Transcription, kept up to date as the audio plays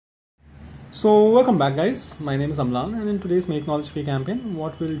So welcome back guys, my name is Amlan, and in today's Make Knowledge Free campaign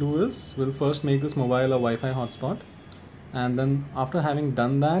what we'll do is we'll first make this mobile a Wi-Fi hotspot, and then after having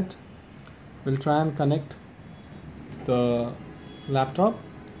done that we'll try and connect the laptop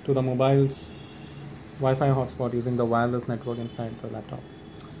to the mobile's Wi-Fi hotspot using the wireless network inside the laptop.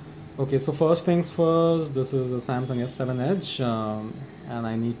 Okay, so first things first, this is a Samsung S7 Edge and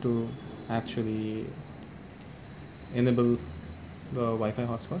I need to actually enable the Wi-Fi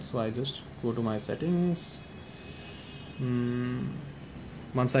hotspot. So I just go to my settings.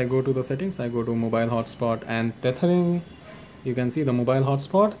 Once I go to the settings, I go to mobile hotspot and tethering. You can see the mobile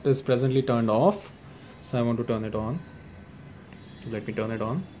hotspot is presently turned off, so I want to turn it on. So let me turn it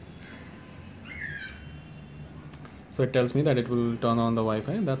on. So it tells me that it will turn on the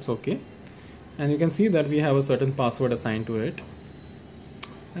Wi-Fi. That's okay, and you can see that we have a certain password assigned to it,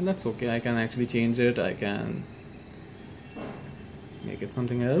 and that's okay. I can actually change it. I can make it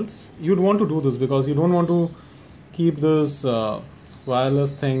something else. You'd want to do this because you don't want to keep this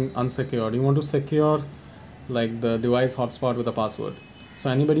wireless thing unsecured. You want to secure like the device hotspot with a password. So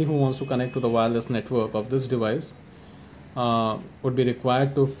anybody who wants to connect to the wireless network of this device would be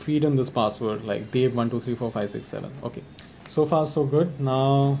required to feed in this password like Dave12345667. Okay, so far so good.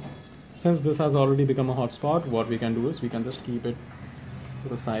 Now since this has already become a hotspot, what we can do is we can just keep it to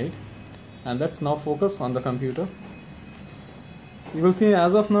the side, and let's now focus on the computer. You will see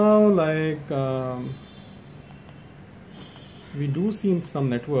as of now, like we do see some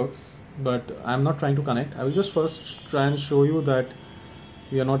networks, but I'm not trying to connect. I will just first try and show you that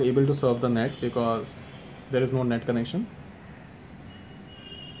we are not able to serve the net because there is no net connection.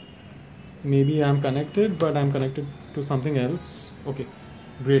 Maybe I'm connected, but I'm connected to something else. Okay,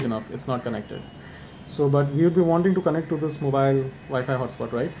 great enough, it's not connected. So but we will be wanting to connect to this mobile Wi-Fi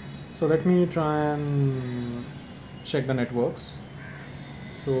hotspot, right? So let me try and check the networks.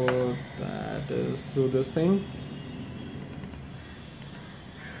 So that is through this thing,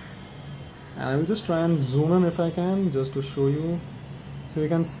 and I will just try and zoom in if I can, just to show you. So you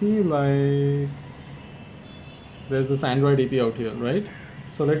can see like there's this Android AP out here, right?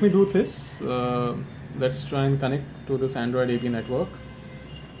 So let me do this. Let's try and connect to this Android AP network.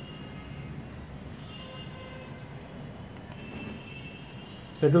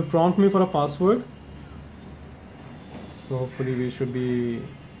 So it will prompt me for a password. So hopefully we should be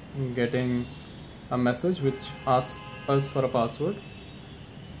getting a message which asks us for a password.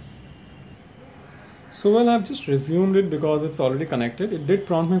 So well, I've just resumed it because it's already connected. It did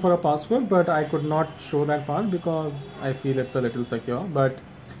prompt me for a password, but I could not show that part because I feel it's a little secure. But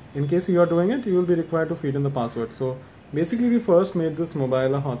in case you are doing it, you will be required to feed in the password. So basically we first made this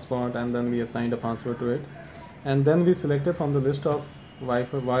mobile a hotspot, and then we assigned a password to it, and then we selected from the list of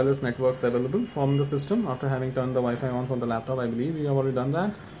Wi-Fi wireless networks available from the system. After having turned the Wi-Fi on from the laptop, I believe we have already done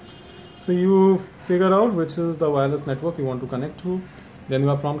that. So you figure out which is the wireless network you want to connect to, then you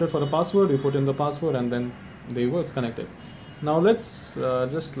are prompted for a password, you put in the password, and then there you go, it's connected. Now let's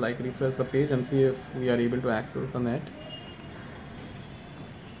just like refresh the page and see if we are able to access the net.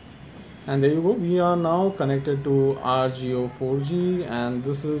 And there you go, we are now connected to RGO 4G, and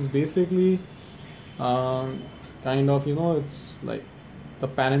this is basically kind of, you know, it's like the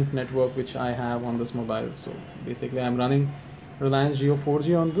parent network which I have on this mobile. So basically I'm running Reliance Jio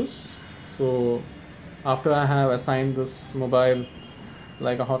 4G on this. So after I have assigned this mobile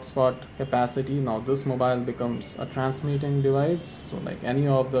like a hotspot capacity, now this mobile becomes a transmitting device. So like any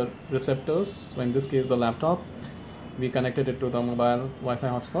of the receptors, so in this case the laptop, we connected it to the mobile Wi-Fi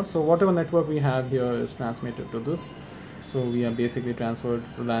hotspot. So whatever network we have here is transmitted to this. So we have basically transferred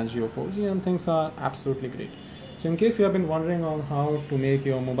Reliance Jio 4G, and things are absolutely great. So in case you have been wondering on how to make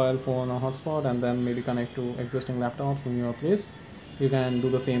your mobile phone a hotspot and then maybe connect to existing laptops in your place, you can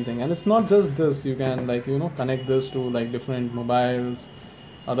do the same thing. And it's not just this, you can like, you know, connect this to like different mobiles,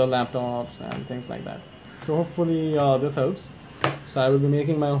 other laptops and things like that. So hopefully this helps. So I will be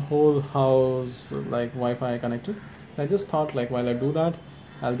making my whole house like Wi-Fi connected. I just thought like while I do that,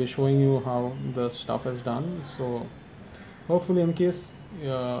 I'll be showing you how the stuff is done. So hopefully in case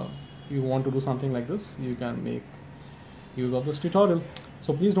you want to do something like this, you can make use of this tutorial.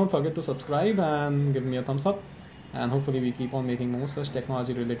 So please don't forget to subscribe and give me a thumbs up, and hopefully we keep on making more such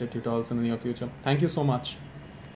technology related tutorials in the near future. Thank you so much.